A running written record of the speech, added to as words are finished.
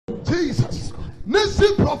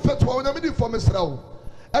Nesi prophet wa na me di for Israel.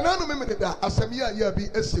 And I know me da asemia ya bi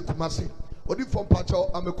esi Kumasi. Odi for pacho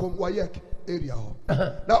amekom wayek area ho.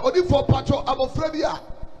 Na odi for pacho abofra bi a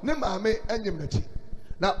ne maame enyem nachi.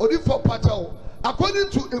 Na odi for pacho according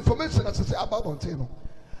to information that say about Montano.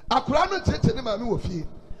 Akura no tete ne maame wo fie.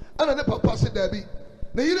 Ana ne papa se da bi.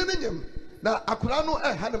 Na yire ne nyem. Na akura no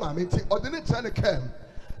ha ne maame nti odi ne tane kam.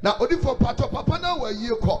 Na odi for pacho papa na wa yie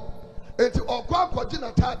kɔ. Enti okwa akɔgye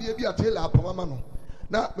na taade bi atela apamama no.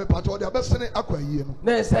 Na me pacho odi abesene akwa yie no.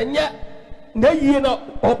 Na sanya na yie na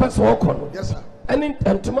opese okɔ no. Yes sir. Ani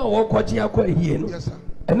ntoma wo kɔgye akwa yie no. Yes sir.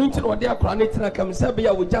 Enu nti na odi akora ne tena kam sɛ be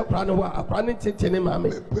ya wo gya akora ne ho akora ne tete ne maame.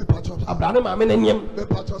 Me pacho. Abra ne maame ne nyem. Me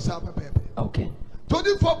pacho sa pepe. Okay.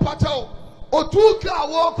 Todi for pacho otu ka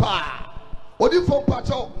wo kwa. Odi for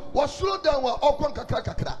pacho wo slow down wa okon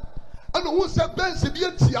kakra. Ana hu se bense bi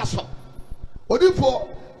atia so. Odi for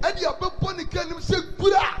edi abebo ni kanim se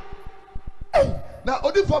gura. Na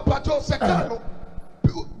odi for pacho se ka no.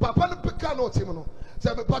 Papa no pika no tim no.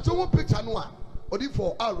 Se me pacho wo picture no a. Odi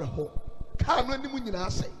for areho. Ka no anim nyina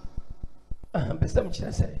ase. Besam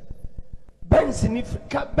kyerɛ sɛ Benz ni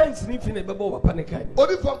ka Benz ni fi ne bɛbɔ papa ne kan.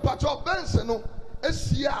 Odi for pacho Benz no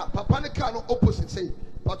esia papa ne ka no opposite say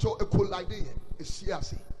pacho e collide esia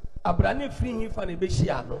say. Abrane free him fa ne be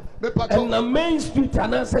hia no. And na main street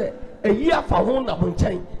anase eyi afa ho na mo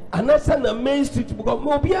nkyɛn. Anase na main street because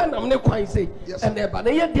mo bia na me kwan say. And e ba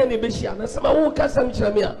na ye de ne be hia na sɛ ma wo ka sam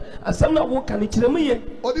kyerɛ me a asɛm na wo ka ne kyerɛ me ye.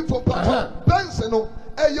 Odi for pacho Benz no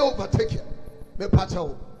e ye overtake me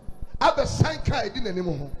pacho. Abe sign car di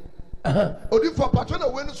nanim ho. Odi for pacho na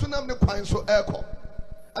we no so nam ne kwan so eko.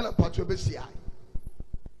 Ana pacho be sia.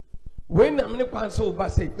 We nam ne kwan so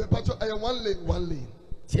ba say. Me pacho e one lane.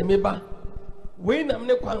 Tiemeba. We nam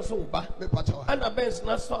ne kwan so ba. Me pacho. Ana Benz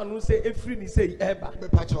na so anu say efri ni say eba. Me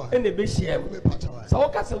pacho. E na be hia. Me pacho. So wo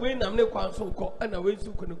ka say we nam ne kwan so ko ana we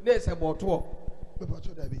su kunu na se boto. Me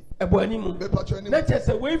pacho da bi. Ebo animu. Me pacho animu. Na che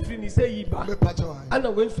say we free ni say yiba. Me pacho.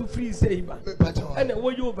 Ana we su free say yiba. Me pacho. Ana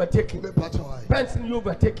we you overtaking. Me pacho. Benz ni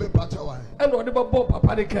overtaking. Me pacho. Ana odi ba bo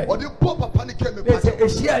papa ne kai. Odi bo papa ne kai me They pacho. say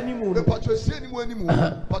ehia animu. Me pacho ehia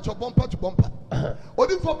animu. Pacho bumper to bumper.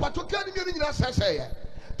 Odi for pacho kai ni mi nyina sese ye.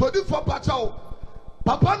 Todi for pacho.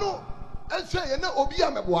 Papa no enhwe ye na obi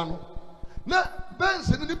ameboa no. Na Benz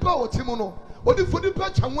ni nipa wo timu no. Odi for nipa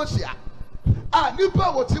chanwo sia. Ah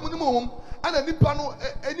nipa wo timu ni mo ana nipa no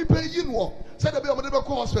nipa yi no say da be o de be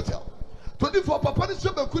ko hospital. Todi for papa ni se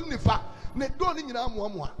be kun nifa. Ne do ni nyina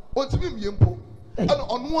amoamoa. Ontimi miempo. Ana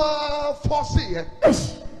ono a force ye.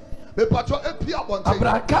 Me pacho epia bonte.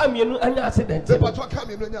 Abraka mienu anya accident. Me pacho ka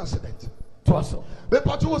mienu anya accident. Toso. Me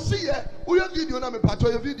pacho wo see ye. Wo ye video na me pacho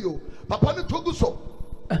ye video. Papa ni togu so.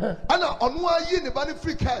 Ana ono a yi ne ba ni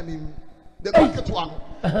free car ni. The bucket one.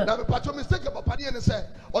 Na me pacho mistake papa ni say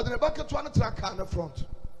or the bucket one tra car na front.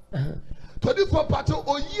 Todi for pacho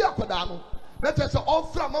oyi akoda no. Na tell say all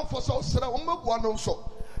from man for so sra o mabua no so.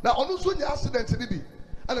 Na ono so nya accident ni bi.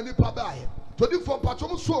 Ana ni pa ba ye. Todi for pacho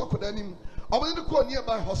mo so akoda nim. Omo ni ko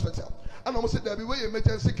nearby hospital. And almost said there be way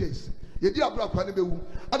emergency case. Ye di abra kwa ne bewu.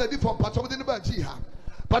 And di from pacho de ne ba ji ha.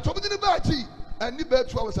 Pacho de ne ba ji and ni be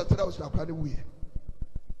 2 hours atara was kwa ne wuye.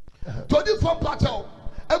 To di from pacho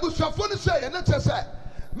ebusuafo ne say na che say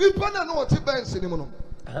nipa na no te Benz ni mu no.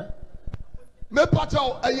 Me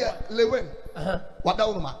pacho eye Lilwin. Wada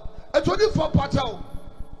wo ma. E to di from pacho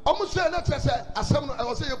omo say na che say asem no e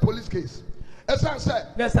was say police case. Esan say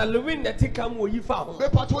there's a Lilwin that take am oyi fa ho. Me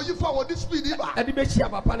pacho oyi fa wo this speed ba. E di be hia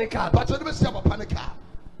papa ne car. Pacho de be hia papa ne car.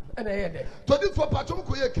 And I hear that. 24 pacho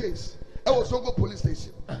ko ye case. E was Songo police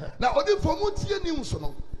station. Now odi for mu tie news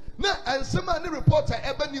no. Na ensema ne reporter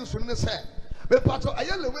ebe news no say me pacho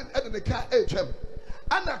aye Lilwin e de ne car e twem.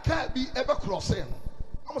 Ana car bi ebe crossing.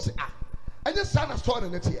 I'm say enye sana story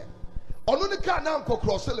ne tie. Ono ne car na nko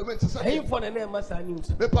cross Lilwin te say. Hey for na masa news.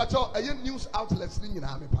 Me pacho aye news outlets ni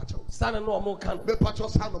nyina me pacho. Sana no mo kan. Me pacho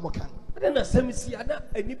sana no mo kan. Na semisi ana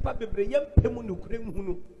enipa bebre yem pemu no kurem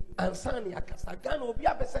hunu. Ansa ne akasa Ghana obi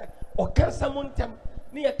abese o kansa mo ntem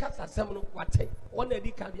ne yakasa sem no wate wona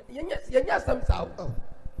edi ka yenya sem saw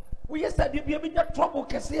we yesterday bi nya trouble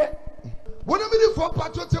kese wona me di for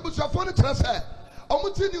patrol table so for no tell say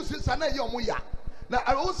omo ti news say na ye omo ya na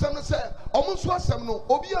awo sem no say omo so asem no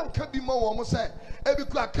obi anka bi ma wo omo say e bi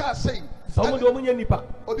kura car say so omo do omo nya nipa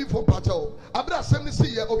odi for patrol abra asem no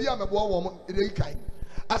see ye obi amebo wo omo e dey kai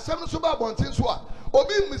asem no so ba bonten so a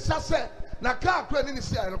obi misa say na car kura ni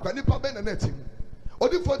si ayo kwa nipa be na netim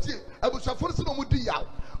odi 40 abusafo se no mu di yaw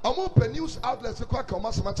omo pe news outlets kwa ka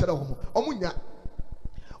omo sama kere omo nya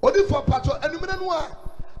odi for patrol enumere no a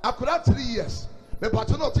akura 3 years me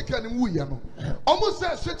patrol no take ani wu ye no omo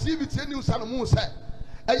say TV tie news anu mu say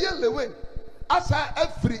eye Lilwin asa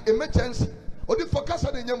every emergency odi focus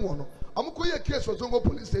on enyem no amko ye case Zongo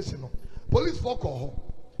police station no police for call ho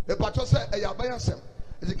e patcho say e ya ban asem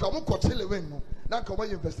e ka mo kote Lilwin no na ka mo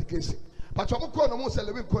investigation patcho mo ko no mo say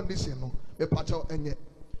Lilwin condition no e patcho enye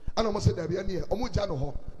ana mo say da bia ne e omo ja no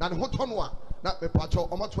ho na ne ho to no a na e patcho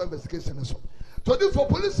omo to investigation so to di for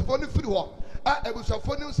police for ni free ho a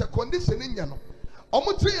ebusafo ni say condition nya no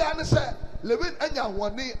omo tri ya ne say Lilwin anya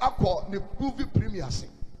honi akọ ne movie premiere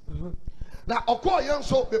na ọkọ yẹn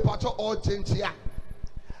nso mepatọ ọkyẹnkyẹn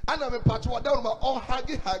ana mepatọ ọdẹ ọmọ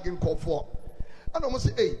ọhagi nkọfọ ana ọmọ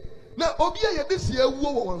sẹ eyi na obi a yɛde si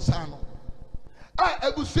ewuo wɔ wɔn nsa no a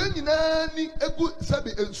ebusua nyinaa ni egu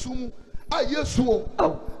sɛbi nsum a yesuo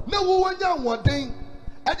na wɔwɔ nya ahoɔden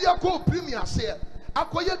ɛde akɔ opirimi aseɛ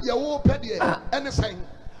akɔ yɛ deɛ wɔwɔ pɛ deɛ ɛne sɛn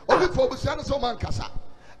obi fɔ obusua no sɛ ɔmo ankasa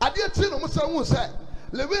adeɛ ti na ɔmo sɛ ɔmo sɛ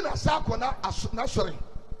Lilwin asa akɔ na sɔre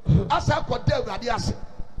asa akɔ dɛ Awurade ase.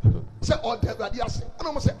 Say all the radias. I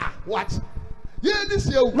don't say what? Yeah, this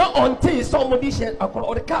year. Not until somebody said,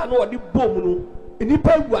 or the car no the boom. In the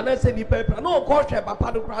paper, and I said the paper. No caution, but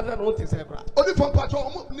part of rather than what is ever. Only from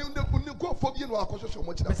Patrol, go for you, no so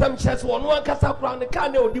much. Some chess one cast around the car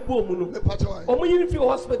no the boom. Only if you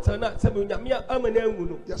hospital, not some Yamia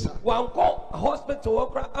Amanu. Yes, sir. One call a hospital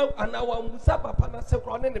worker and now one Sapa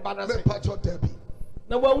Panasacron and the Banner Patrol Debbie.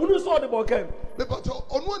 Now, one who saw the ball came. The Patrol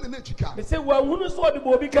on one in Chicago. They say, one who saw the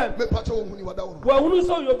ball became. The Patrol when you were down. One who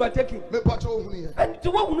saw you overtaking. The Patrol here. And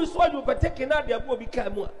to one who saw you overtaking, out there will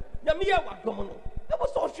become one. Yamia was common. That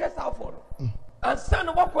was so stressed out for them. And son,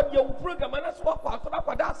 what could your program and that's what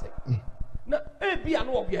I that's it. Now, Abia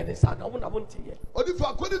no be any son, I won't tell you. Or if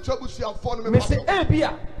I couldn't trouble see how far me say,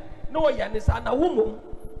 Abia, no, Yanis, and a woman,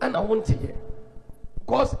 and I won't tell you.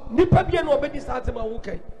 Because Nipabia no be started my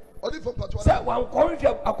okay. Say one country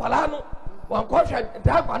of Aqualano, one country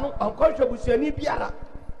Dagano, one country of Busiani Biara,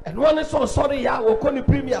 and one is so sorry, ya or Connie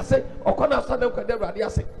Premier say, or Connor Sada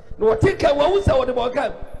Cadera say, no, take care what we saw the ball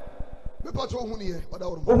game. The Patrol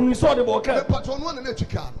when we saw the ball game, the Patrol one in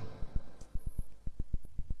Chicago.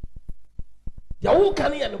 Yahu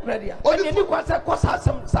can and the credit. Or you was a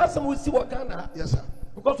cost some will see what Ghana. Yes, sir.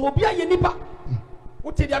 Because we'll be a Yenipa.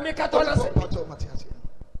 What did you make a dollar?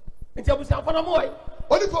 And you was a boy.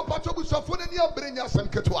 Only for Patrol Bushafon and your brain, yes,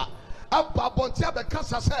 and Ketua. Abba Bontia, the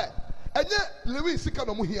Casa said, and yet Lilwin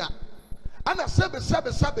Sikanomu here. And a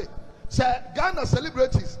Sabe, say Ghana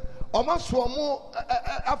celebrities, almost one more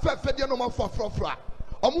after Fediano for Frofra,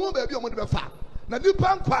 or more baby on the fat. Na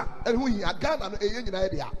nipa nkwa ehu hia Ghana no eye nyina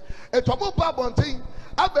ide a etomo ba bonten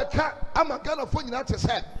abeka ama Ghana fo nyina te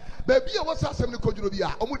se baby a wasa asem ne kodwuro bi a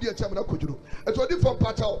omo di ekyem na kodwuro eto di from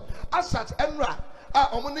patel asat enra a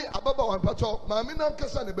omo ne ababa wan patel maami na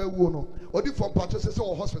nkasa ne ba wuo no odi from patel se se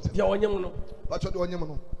wo hospital ya onyem no patel de onyem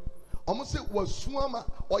no omo se wasuama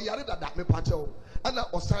oyare dada me patel ana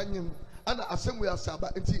osanyem ana asem we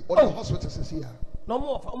asaba enti odi hospital se se ya no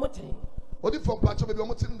mo of omo tin odi from patel be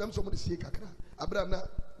omo tin dem so mo de sie kakra abra na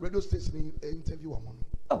radio station interview amon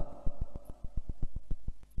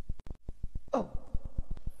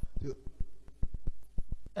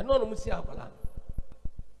no no musi akwala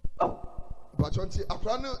Pachonti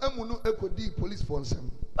akwala no emu no ekodi police for nsem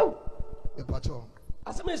e pacho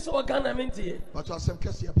asem so Ghana menti pacho asem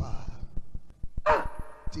kese pa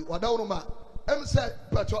ti wada wo ma em say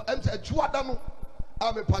pacho em say juada no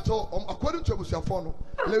ame pacho according to abusuafo no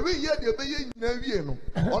lewi ye de be ye nyina wie no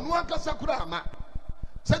ono ankasa kura ama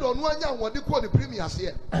said ono anya wode ko ne premier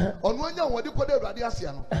ase ono anya wode ko de Awurade ase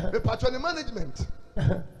no me pacho ne management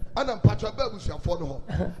ana pacho ba abusuafo no ho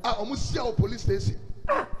a omo sia o police station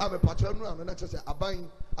ame pacho no ano na chese aban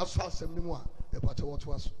aso asem ni mu a me pacho wo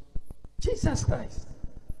to aso Jesus Christ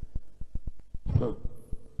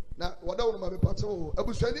na wada wo ma me pacho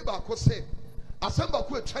abusuani ba ko se asem ba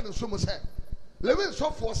ko etwa ne so mo se Lilwin so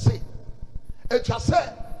for say etwa se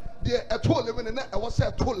de eto Lilwin na e wo se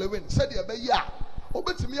eto Lilwin se de be ya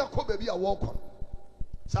obetimi akọ baabi a wọkọ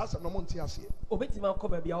saa asem no mo nte ase obetimi akọ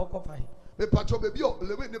baabi a wọkọ fain me pacho baabi o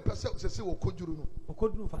Lilwin ne pese sese wo koduru no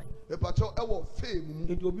okoduru fain me pacho e wo fame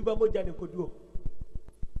mu edi obi ba moja ne koduru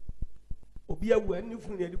obi awu ani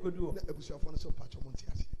funu ne de koduru na ebusuafo no so pacho mo nte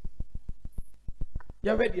ase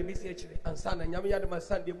ya ready e bisi akire ansa na nyame yade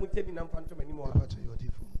masande mu temi na mfanto mani mo pacho yo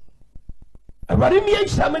difu awari mi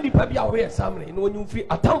ehama di pa bi a wo ye samre na onyu fi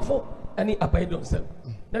atamfo ani abaidon sem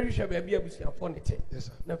na hwehwe baabi abusuafo ne te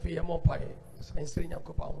na fe ye mo pae ensere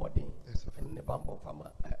nyakopa homodin ne bambo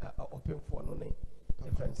fama opemfo no ne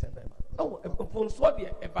different seven mfonso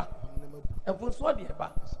de eba mfonso de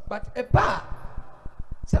eba but eba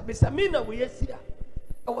sabisamina we yesia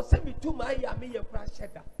e wo sabi tuma ya me ye kra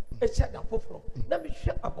sheda e sheda foforo na me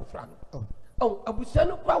hwe abofra no Oh, abusua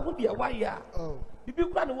no kwa ho de waya. Oh. Bibi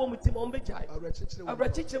kwa no wo mutim on bejai.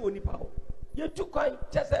 Awrachichire wo nipa ho. Ye tu kwan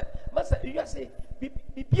chese masa you say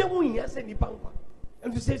bibia mu hia se nipa nkwa.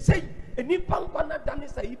 And you say nipa nkwa na dane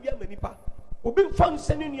sa ibia manipa. Obi mfa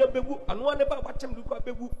nsenu ne abewu ano ane ba watem du kwa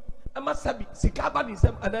abewu. Amasabi sika ba ni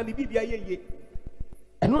sem anani bibia yeye.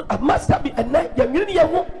 Eno amasabi ana ya nwini ye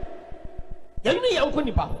ho. Ya nwini ye nko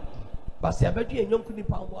nipa ho. Basi abadu ye nyonko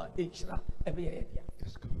nipa ho a enhira ebe ye dia.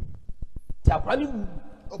 Yes, God. Tiaprani wu.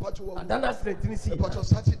 Opacho Adana accident ni si. Opacho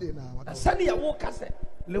Saturday na. Asani ya wo kase.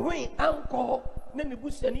 Lilwin anko na ne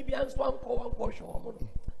busuani bi anso anko wanko hwe wo no.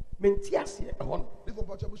 Menti ase e ho no. If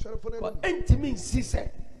Opacho bushare for them. Entimi nsi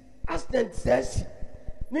se. Accident sesi.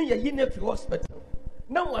 Ne ye yi na fi hospital.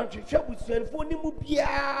 Na wan hwehwe busuani fo ni mu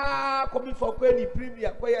bia komi for kwa ni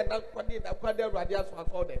premier kwa ya na kwade awrade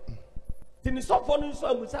aso dem. Tini so for no so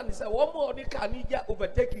amusa ni se wo mo de ka ni ja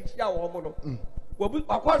overtake hia wo mo no. Wobi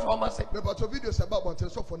akwa so ma se. Me pacho videos about until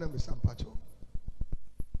so for them Sam Pacho.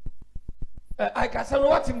 I can say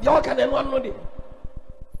what him the can no no dey.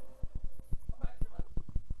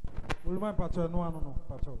 Lilwin Pacho no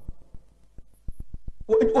Pacho.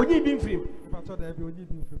 Onyi bi mfim. Pacho there be onyi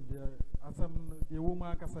bi mfim there. Asam the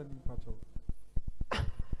woman kasa ni Pacho.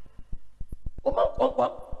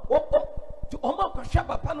 Oma kwa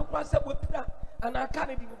shaba pano kwa se we pra ana aka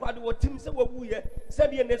ne di kwa de wotim se wawu ye se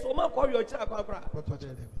de ne so oma kwa yo kira kwa bra.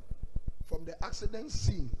 From the accident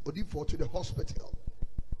scene Odifo to the hospital.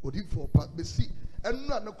 Odifo be see enu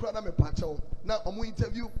na kura na me pacho na omo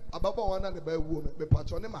interview ababa wana ne ba wu me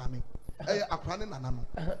pacho ne maame eh akra ne nana no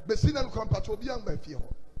be see na kura pacho bi an ba fie ho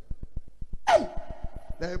eh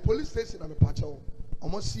na police station na me pacho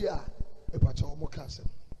omo see a me pacho omo ka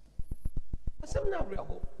asem na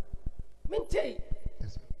bravo Minty.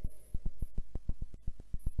 yes sir.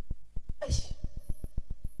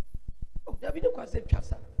 Oh, David ko say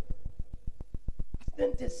twasa.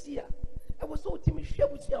 Accident sia. I was so timi hwe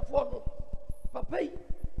busia fo no. Papa yi,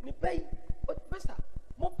 ni bai. But master,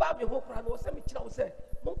 mo ba me ho kra no se me kira wo se.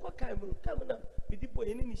 Mo kwa kan na me di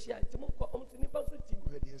boy ni hia. Ti mo kwa om ni ba so ti.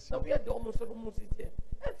 Na we de om so mo si ti.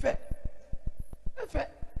 Efe.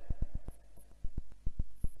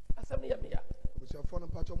 Asam ni ya me ya. bushafo no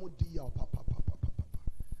pacho mo di ya papa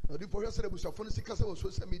na Odifo hwe se bushafo no sika se wo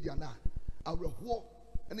social media na awreho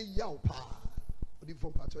ene yaw pa Odifo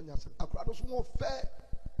pacho nya se akra do so mo fe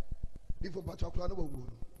Odifo pacho akra no wawu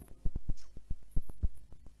no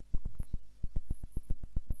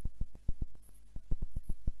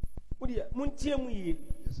Udia muntie mu yi.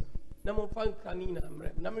 yes sir Na mo fan kani na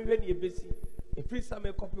amre. Na me hwe ni ebesi. E free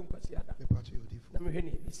some copy nkwasi ada. me pacho Odifo Na me hwe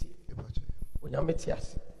ni ebesi. me pacho Onyame ti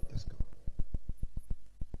ase. let's go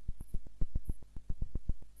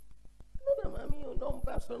No, mami, you don't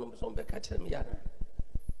pass on some be catch me yana.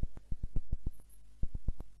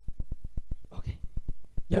 Okay.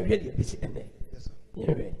 You ready ebesi ene. yes sir You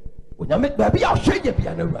ready. Onyame ba bi a hwe je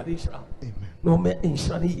bia na Awurade Israel. amen No me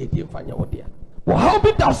insani ye di mfanya wo dia. Wo how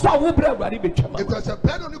be da so wo bra Awurade betwama. if there's a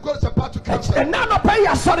pen on you go to part to cancel And now no pay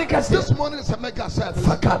ya sorry kasi. this morning is a mega service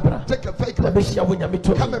Fakabra. take a fake Na be hia wo nyame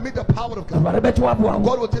to. come and meet the power of God Awurade betwa bo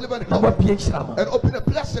God will deliver and Na wa help bia Israel. and open a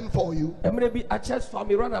blessing for you Emre bi a church for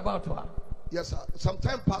me run about her. yes sir some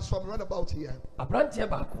time passed from runabout here Abrantie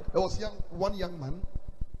baako. there was one young man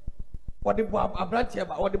Wode bo abrantie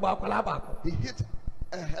ba wode bo akwala baako. he hit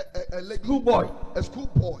a lady, School boy. a school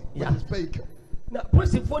boy Yeah. with his vehicle. Na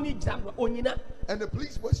police phone jam onyina. And the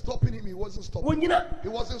police were stopping him, he wasn't stopping. Onyina. He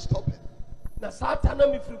wasn't stopping. Na Satan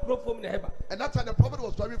mi free crofom na heba. And that time the prophet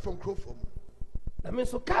was driving from Crofom. Na me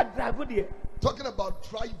so car drive there. Talking about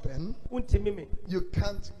driving, Untimi me. you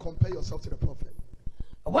can't compare yourself to the prophet.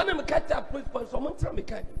 One me catch up police for so months me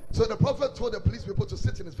can. So the prophet told the police people to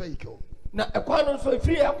sit in his vehicle. Na ekwa no so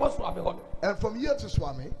free airport so abi ho. And from here to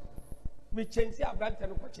Swami, Me change abrante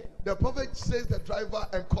no kwache. the prophet says the driver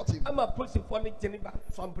and caught him. I'm a police for me Geneva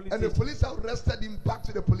from police. And the station. police arrested him back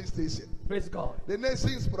to the police station. Praise God. The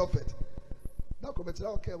nation's prophet. Now come to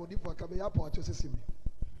okay, well, if I come here, I'll just see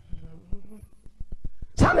me.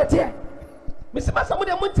 Charity. Mr. Masa mo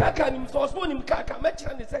de mo traka ni so so ni kaka me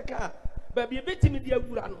kira ni seka. Ba bi betimi di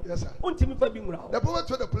agura no. Yes, sir. Untimi fa bi ngura. The prophet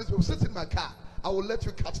told the police people, sit in my car. I will let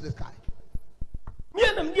you catch this guy. Me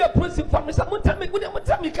and me police for me say mo tell me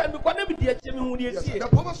kan me kwa na me di ache me hu di Yes, esi. the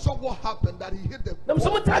prophet saw what happened, that he hit them. Na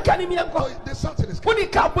so mo traka ni me So anko. they shot in his car. Woni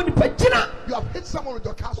ka bo ni pa gina. You have hit someone with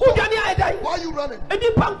your car. Wo dwane ai dai. Why are you running?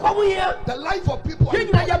 Eni pa nko wo ya. The life of people. Ye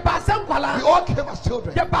nyina ye ba san kwala. We all came as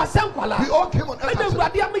children. Ye ba san kwala. We all came on earth Ene as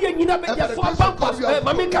urade am ye nyina me ye so ban kwa.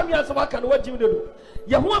 Mami kam ya so ba kan wa jiw de do.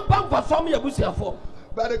 Ye ho ban kwa so me ye busuafo.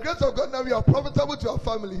 By the grace of God, now we are profitable to our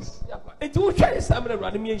families. Enti wo hwɛ nsɛm na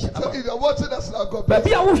Awurade mi nhyira. So if you are watching us now, God bless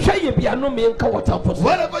Baabi a wo hwɛ yɛ bia no me nka wɔtamfo so.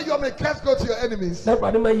 wherever you are, may curse go to your enemies. Na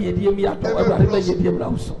Awurade ma yɛ die mi adɔ, Awurade ma yɛ die mi na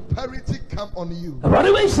wo so. Prosperity come on you.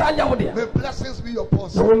 Awurade ma nhyira nya wo de. May blessings be your Na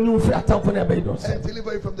portion wo nyu firi atamfo na ɛbɛyɛ dɔsɛ. and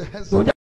deliver you from the hands of